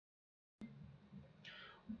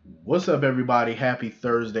What's up, everybody? Happy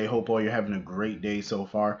Thursday. Hope all you're having a great day so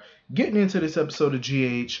far. Getting into this episode of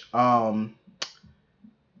GH,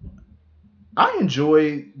 I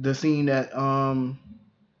enjoy the scene at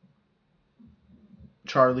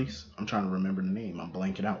Charlie's. I'm trying to remember the name. I'm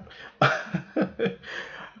blanking out.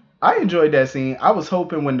 I enjoyed that scene. I was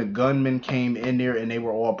hoping when the gunmen came in there and they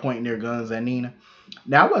were all pointing their guns at Nina.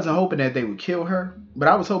 Now I wasn't hoping that they would kill her, but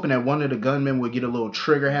I was hoping that one of the gunmen would get a little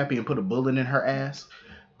trigger happy and put a bullet in her ass.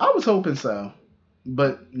 I was hoping so,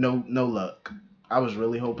 but no luck. I was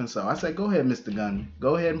really hoping so. I said, go ahead, Mr. Gunman.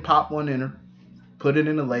 Go ahead and pop one in her. Put it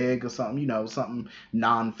in the leg or something, something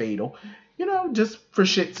non fatal. Just for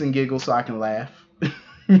shits and giggles so I can laugh.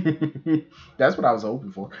 That's what I was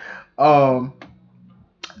hoping for. Um,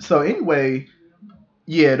 so anyway,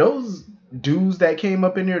 yeah, those dudes that came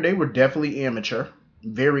up in there, they were definitely amateur.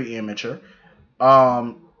 Very amateur.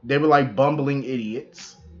 They were like bumbling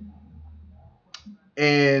idiots.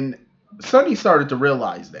 And Sonny started to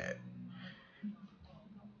realize that.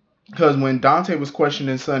 Because when Dante was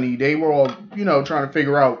questioning Sonny, they were all, trying to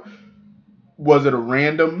figure out, was it a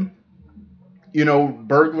random,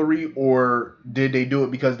 burglary, or did they do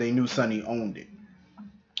it because they knew Sonny owned it?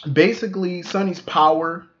 Basically, Sonny's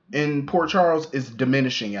power in Port Charles is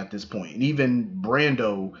diminishing at this point. And even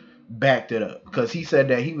Brando backed it up because he said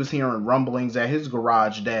that he was hearing rumblings at his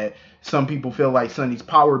garage that some people feel like Sonny's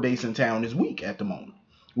power base in town is weak at the moment.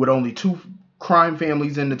 With only two crime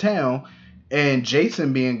families in the town and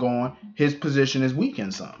Jason being gone, his position is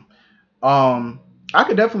weakened some. Um, I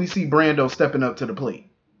could definitely see Brando stepping up to the plate.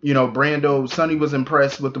 Sonny was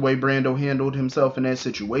impressed with the way Brando handled himself in that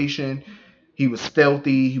situation. He was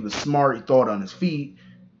stealthy, he was smart, he thought on his feet.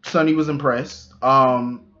 Sonny was impressed.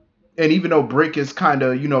 And even though Brick is kind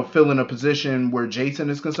of, filling a position where Jason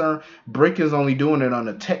is concerned, Brick is only doing it on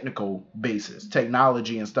a technical basis,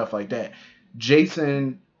 technology and stuff like that.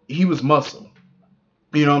 Jason, he was muscle.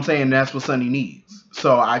 You know what I'm saying? That's what Sonny needs.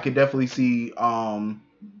 So I could definitely see Brando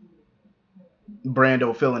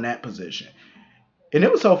filling that position. And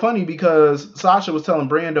it was so funny because Sasha was telling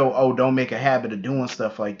Brando, "Oh, don't make a habit of doing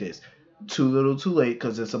stuff like this." Too little, too late,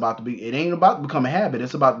 because it's about to be. It ain't about to become a habit.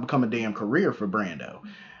 It's about to become a damn career for Brando.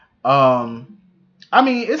 Um, I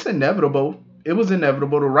mean, it's inevitable. It was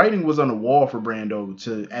inevitable. The writing was on the wall for Brando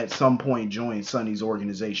to at some point join Sonny's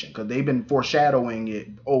organization because they've been foreshadowing it.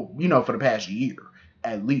 Oh, for the past year,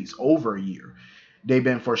 at least over a year, they've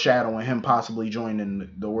been foreshadowing him possibly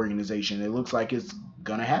joining the organization. It looks like it's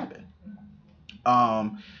gonna happen.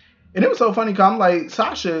 Um, and it was so funny because I'm like,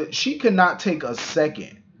 Sasha, she could not take a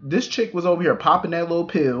second. This chick was over here popping that little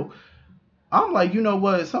pill. I'm like, you know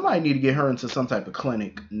what? Somebody need to get her into some type of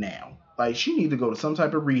clinic now. Like, she needs to go to some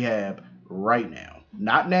type of rehab right now.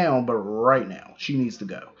 Not now, but right now. She needs to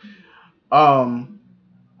go. Um,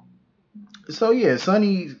 so yeah,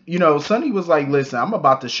 Sonny was like, listen, I'm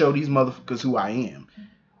about to show these motherfuckers who I am.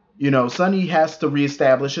 Sonny has to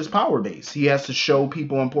reestablish his power base. He has to show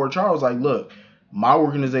people in Port Charles, like, look, my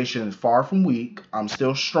organization is far from weak. I'm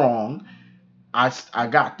still strong. I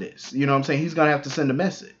got this. You know what I'm saying? He's gonna have to send a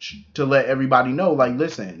message to let everybody know, like,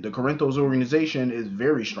 listen, the Corinthos organization is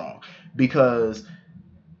very strong. Because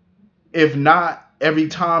if not, every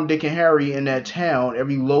Tom, Dick, and Harry in that town,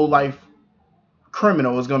 every low life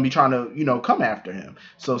criminal is gonna be trying to, come after him.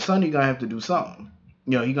 So Sonny gonna have to do something.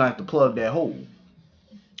 He gonna have to plug that hole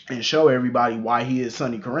and show everybody why he is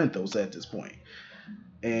Sonny Corinthos at this point.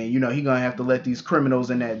 And he gonna have to let these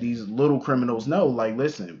criminals and that these little criminals know, like,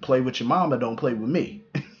 listen, play with your mama, don't play with me.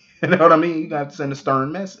 You know what I mean? You got to send a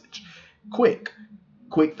stern message, quick,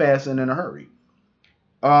 fast, and in a hurry.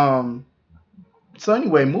 Um. So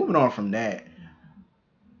anyway, moving on from that.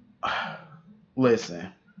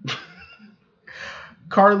 Listen,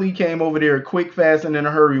 Carly came over there quick, fast, and in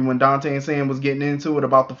a hurry when Dante and Sam was getting into it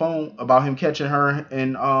about the phone, about him catching her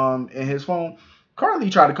in his phone.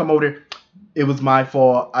 Carly tried to come over there. It was my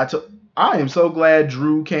fault. I am so glad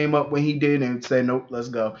Drew came up when he did and said, nope, let's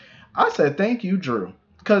go. I said, thank you, Drew.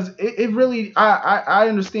 Because it really, I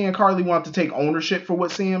understand Carly wanted to take ownership for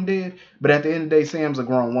what Sam did, but at the end of the day, Sam's a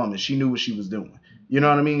grown woman. She knew what she was doing. You know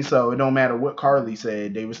what I mean? So it don't matter what Carly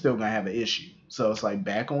said, they were still going to have an issue. So it's like,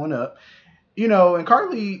 back on up. And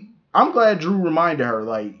Carly, I'm glad Drew reminded her,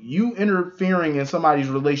 like, you interfering in somebody's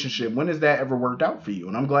relationship, when has that ever worked out for you?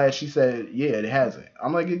 And I'm glad she said, yeah, it hasn't.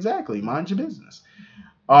 I'm like, exactly, mind your business.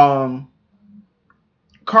 Um,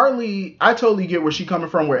 Carly, I totally get where she's coming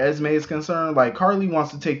from where Esme is concerned. Like, Carly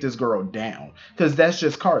wants to take this girl down because that's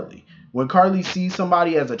just Carly. When Carly sees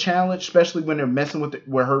somebody as a challenge, especially when they're messing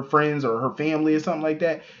with her friends or her family or something like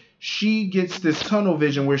that, she gets this tunnel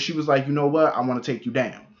vision where she was like, you know what, I want to take you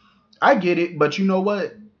down. I get it, but you know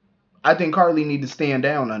what? I think Carly need to stand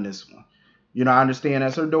down on this one. I understand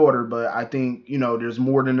that's her daughter, but I think, there's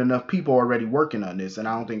more than enough people already working on this, and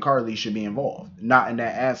I don't think Carly should be involved. Not in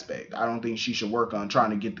that aspect. I don't think she should work on trying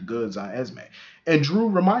to get the goods on Esme. And Drew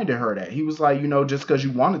reminded her that. He was like, just because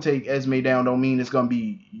you want to take Esme down don't mean it's going to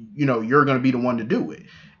be, you're going to be the one to do it.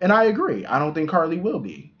 And I agree. I don't think Carly will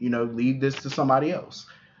be. Leave this to somebody else.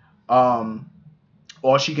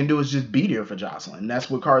 All she can do is just be there for Jocelyn. That's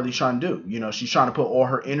what Carly's trying to do. She's trying to put all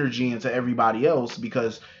her energy into everybody else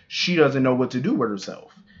because she doesn't know what to do with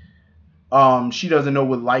herself. She doesn't know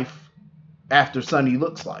what life after Sonny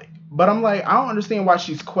looks like. But I'm like, I don't understand why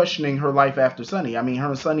she's questioning her life after Sonny. I mean, her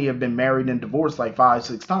and Sonny have been married and divorced like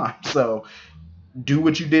 5-6 times. So do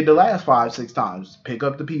what you did the last 5-6 times. Pick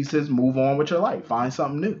up the pieces, move on with your life. Find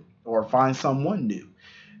something new or find someone new.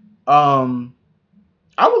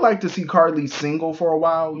 I would like to see Carly single for a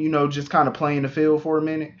while, just kind of playing the field for a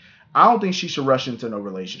minute. I don't think she should rush into no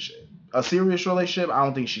relationship. A serious relationship, I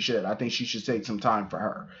don't think she should. I think she should take some time for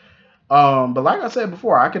her. But like I said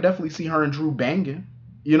before, I could definitely see her and Drew banging.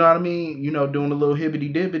 You know what I mean? Doing a little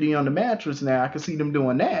hibbity dibbity on the mattress now. I could see them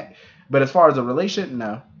doing that. But as far as a relationship,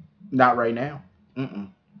 no. Not right now. Mm-mm.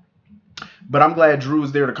 But I'm glad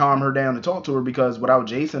Drew's there to calm her down and talk to her because without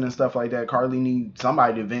Jason and stuff like that, Carly needs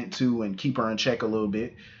somebody to vent to and keep her in check a little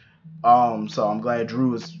bit. So I'm glad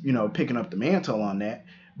Drew is, picking up the mantle on that.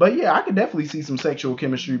 But yeah, I could definitely see some sexual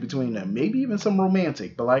chemistry between them. Maybe even some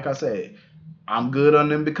romantic. But like I said, I'm good on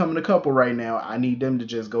them becoming a couple right now. I need them to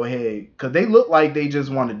just go ahead because they look like they just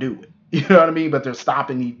want to do it. You know what I mean? But they're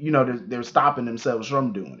stopping, they're stopping themselves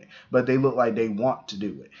from doing it. But they look like they want to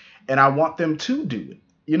do it. And I want them to do it.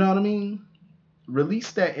 You know what I mean?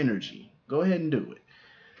 Release that energy. Go ahead and do it.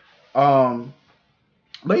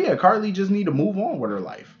 But yeah, Carly just need to move on with her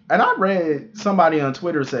life. And I read somebody on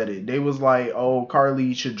Twitter said it. They was like, "Oh,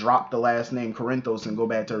 Carly should drop the last name Corinthos and go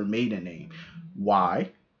back to her maiden name."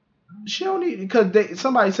 Why? She don't need because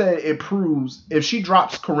somebody said it proves if she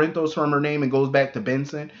drops Corinthos from her name and goes back to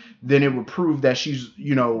Benson, then it would prove that she's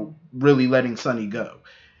really letting Sonny go.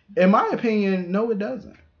 In my opinion, no, it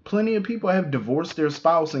doesn't. Plenty of people have divorced their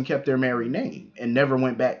spouse and kept their married name and never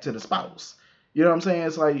went back to the spouse. You know what I'm saying?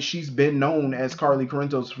 It's like she's been known as Carly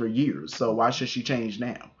Corinthos for years, so why should she change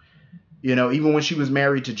now? Even when she was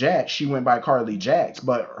married to Jax, she went by Carly Jax,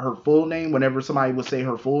 but her full name, whenever somebody would say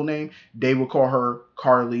her full name, they would call her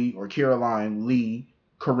Carly or Caroline Lee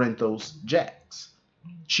Corinthos Jax.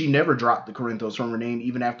 She never dropped the Corinthos from her name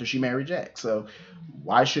even after she married Jax, so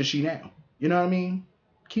why should she now? You know what I mean?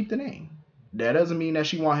 Keep the name. That doesn't mean that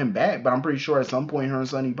she want him back, but I'm pretty sure at some point her and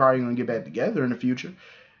Sonny probably gonna get back together in the future.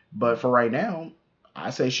 But for right now, I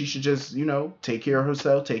say she should just, take care of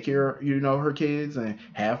herself, take care of, her kids and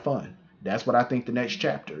have fun. That's what I think the next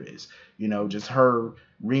chapter is. Just her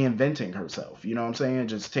reinventing herself. You know what I'm saying?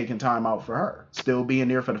 Just taking time out for her. Still being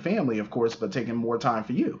there for the family, of course, but taking more time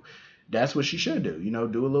for you. That's what she should do.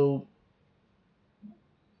 Do a little,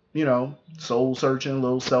 soul searching, a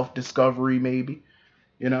little self discovery, maybe.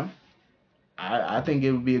 You know? I think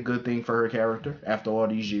it would be a good thing for her character after all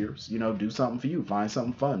these years. Do something for you. Find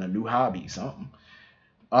something fun, a new hobby, something.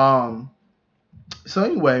 Um, so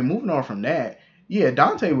anyway, moving on from that, yeah,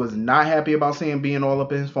 Dante was not happy about Sam being all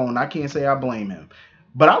up in his phone. I can't say I blame him.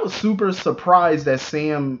 But I was super surprised that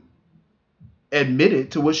Sam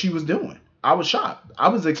admitted to what she was doing. I was shocked. I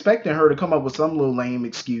was expecting her to come up with some little lame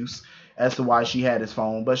excuse as to why she had his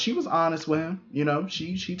phone, but she was honest with him.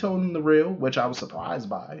 She told him the real, which I was surprised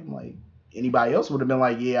by. I'm like, anybody else would have been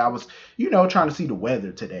like, yeah, I was, trying to see the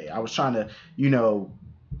weather today. I was trying to,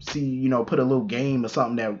 see, put a little game or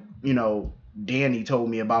something that, Danny told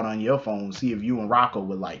me about on your phone, see if you and Rocco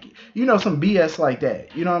would like it. Some BS like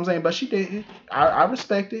that. You know what I'm saying? But she didn't. I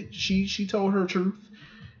respect it. She told her truth.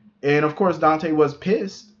 And of course, Dante was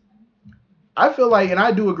pissed. I feel like, and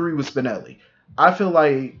I do agree with Spinelli, I feel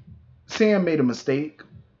like Sam made a mistake,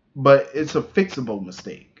 but it's a fixable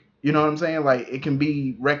mistake. You know what I'm saying? Like, it can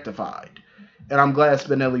be rectified. And I'm glad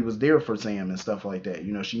Spinelli was there for Sam and stuff like that.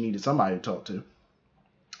 She needed somebody to talk to.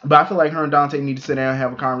 But I feel like her and Dante need to sit down and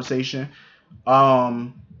have a conversation.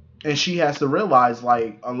 And she has to realize,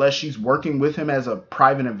 like, unless she's working with him as a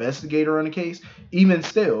private investigator on the case, even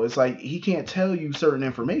still, it's like he can't tell you certain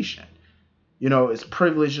information. It's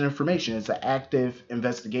privileged information. It's an active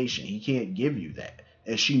investigation. He can't give you that.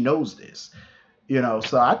 And she knows this.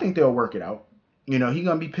 So I think they'll work it out. He's going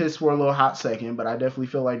to be pissed for a little hot second, but I definitely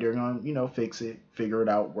feel like they're going to, fix it, figure it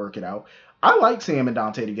out, work it out. I like Sam and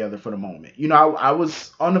Dante together for the moment. I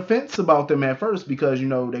was on the fence about them at first because,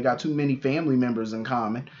 they got too many family members in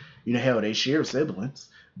common. Hell, they share siblings.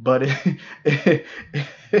 But, it's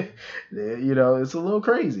a little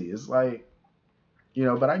crazy. It's like,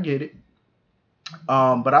 But I get it.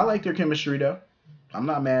 But I like their chemistry though. I'm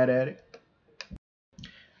not mad at it.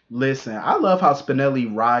 Listen, I love how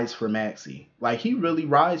Spinelli rides for Maxie. Like he really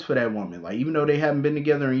rides for that woman. Like even though they haven't been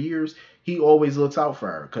together in years, he always looks out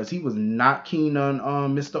for her because he was not keen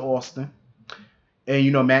on Mr. Austin.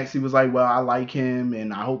 And Maxie was like, "Well, I like him,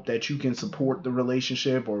 and I hope that you can support the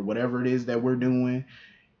relationship or whatever it is that we're doing.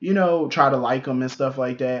 Try to like him and stuff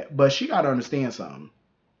like that." But she got to understand something.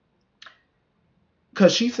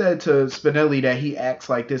 Because she said to Spinelli that he acts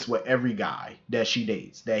like this with every guy that she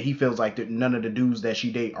dates, that he feels like that none of the dudes that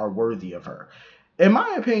she date are worthy of her. In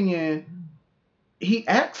my opinion, he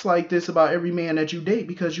acts like this about every man that you date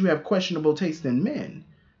because you have questionable taste in men.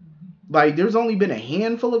 Like, there's only been a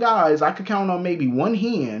handful of guys. I could count on maybe one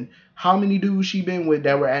hand how many dudes she been with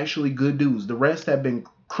that were actually good dudes. The rest have been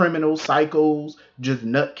criminals, psychos, just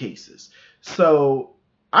nutcases. So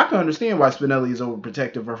I can understand why Spinelli is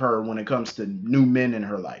overprotective of her when it comes to new men in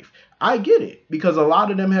her life. I get it because a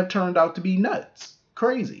lot of them have turned out to be nuts,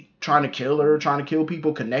 crazy, trying to kill her, trying to kill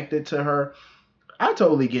people connected to her. I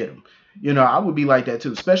totally get them. I would be like that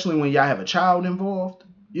too, especially when y'all have a child involved.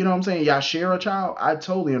 You know what I'm saying? Y'all share a child. I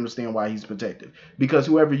totally understand why he's protective because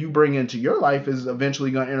whoever you bring into your life is eventually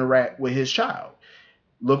going to interact with his child.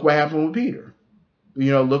 Look what happened with Peter.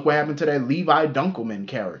 Look what happened to that Levi Dunkelman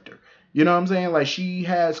character. You know what I'm saying? Like she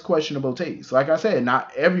has questionable taste. Like I said,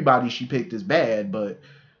 not everybody she picked is bad, but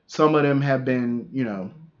some of them have been,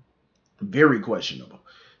 very questionable.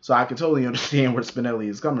 So I can totally understand where Spinelli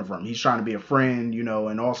is coming from. He's trying to be a friend,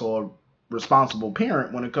 and also a responsible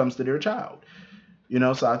parent when it comes to their child.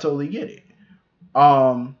 So I totally get it.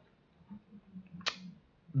 Um,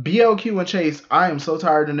 BLQ and Chase, I am so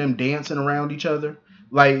tired of them dancing around each other.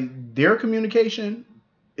 Like their communication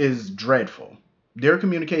is dreadful. Their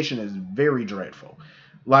communication is very dreadful.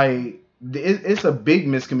 Like it's a big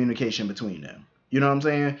miscommunication between them. You know what I'm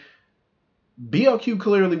saying? BLQ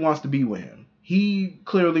clearly wants to be with him. He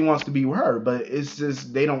clearly wants to be with her, but it's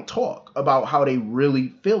just they don't talk about how they really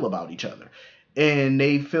feel about each other. And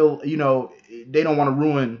they feel, they don't want to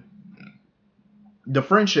ruin the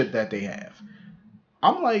friendship that they have.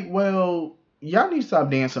 I'm like, well, y'all need to stop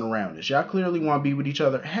dancing around this. Y'all clearly want to be with each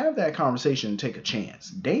other. Have that conversation and take a chance.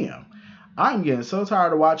 Damn. I'm getting so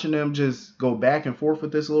tired of watching them just go back and forth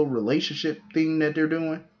with this little relationship thing that they're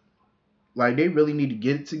doing. Like, they really need to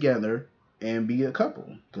get it together and be a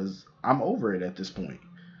couple. Because I'm over it at this point.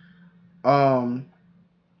 Um,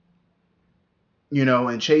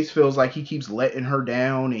 and Chase feels like he keeps letting her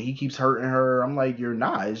down and he keeps hurting her. I'm like, you're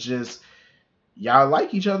not. It's just, y'all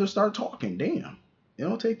like each other, start talking. Damn. It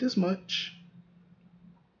don't take this much.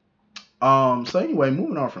 So anyway,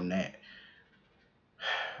 moving on from that.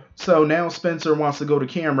 So now Spencer wants to go to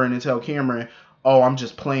Cameron and tell Cameron, "Oh, I'm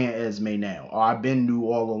just playing Esme now. Oh, I've been knew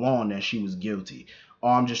all along that she was guilty. Oh,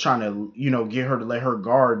 I'm just trying to, get her to let her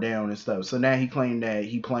guard down and stuff." So now he claimed that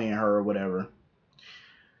he playing her or whatever.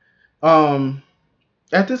 Um,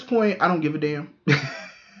 at this point, I don't give a damn.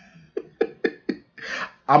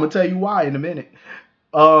 I'm gonna tell you why in a minute.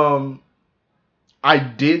 Um, I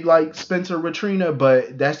did like Spencer with Trina,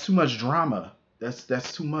 but that's too much drama.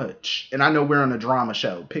 That's too much. And I know we're on a drama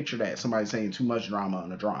show. Picture that. Somebody saying too much drama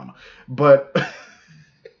on a drama. But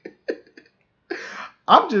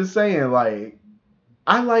I'm just saying, like,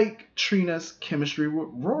 I like Trina's chemistry with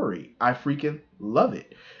Rory. I freaking love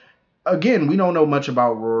it. Again, we don't know much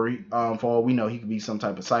about Rory. For all we know, he could be some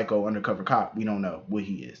type of psycho undercover cop. We don't know what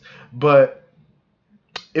he is. But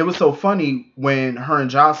it was so funny when her and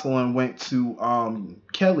Jocelyn went to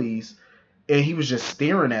Kelly's and he was just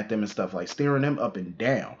staring at them and stuff, like staring them up and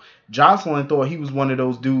down. Jocelyn thought he was one of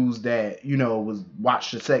those dudes that, was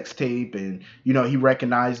watched the sex tape and, he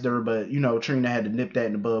recognized her, but, Trina had to nip that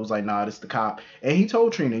in the bud, was like, nah, this the cop. And he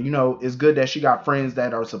told Trina, it's good that she got friends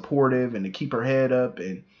that are supportive and to keep her head up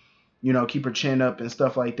and, keep her chin up and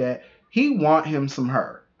stuff like that. He want him some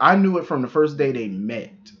her. I knew it from the first day they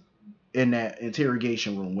met in that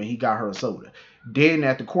interrogation room when he got her a soda. Then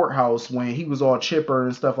at the courthouse when he was all chipper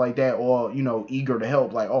and stuff like that, all, eager to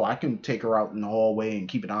help, like, oh, I can take her out in the hallway and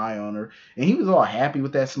keep an eye on her. And he was all happy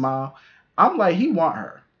with that smile. I'm like, he want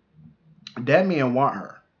her. That man want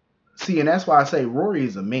her. See, and that's why I say Rory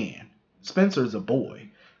is a man. Spencer's a boy.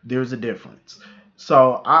 There's a difference.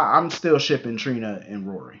 So I'm still shipping Trina and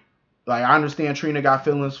Rory. Like, I understand Trina got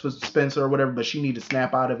feelings for Spencer or whatever, but she need to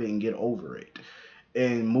snap out of it and get over it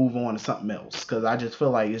and move on to something else. Because I just feel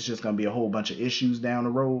like it's just going to be a whole bunch of issues down the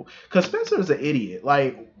road. Because Spencer is an idiot.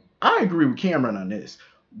 Like, I agree with Cameron on this.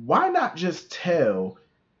 Why not just tell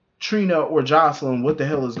Trina or Jocelyn what the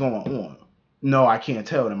hell is going on? No, I can't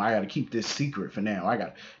tell them. I got to keep this secret for now.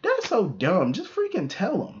 That's so dumb. Just freaking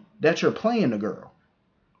tell them that you're playing the girl.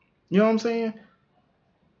 You know what I'm saying?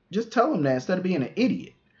 Just tell him that instead of being an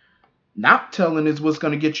idiot. Not telling is what's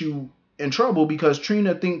going to get you in trouble because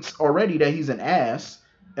Trina thinks already that he's an ass.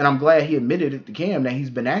 And I'm glad he admitted it to Cam that he's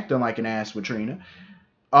been acting like an ass with Trina.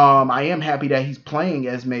 I am happy that he's playing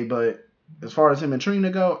Esme, but as far as him and Trina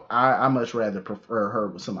go, I much rather prefer her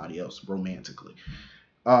with somebody else romantically.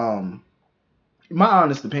 My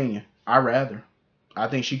honest opinion, I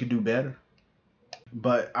think she could do better.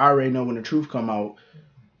 But I already know when the truth come out,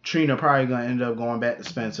 Trina probably gonna end up going back to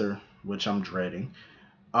Spencer, which I'm dreading.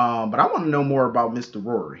 But I want to know more about Mr.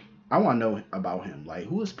 Rory. I want to know about him. Like,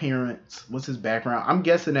 who his parents? What's his background? I'm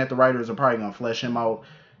guessing that the writers are probably gonna flesh him out,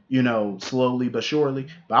 slowly but surely.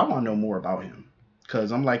 But I want to know more about him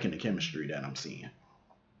because I'm liking the chemistry that I'm seeing.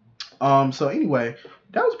 So anyway,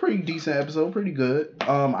 that was a pretty decent episode, pretty good.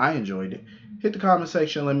 I enjoyed it. Hit the comment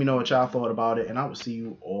section, let me know what y'all thought about it, and I will see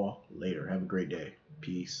you all later. Have a great day.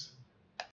 Peace.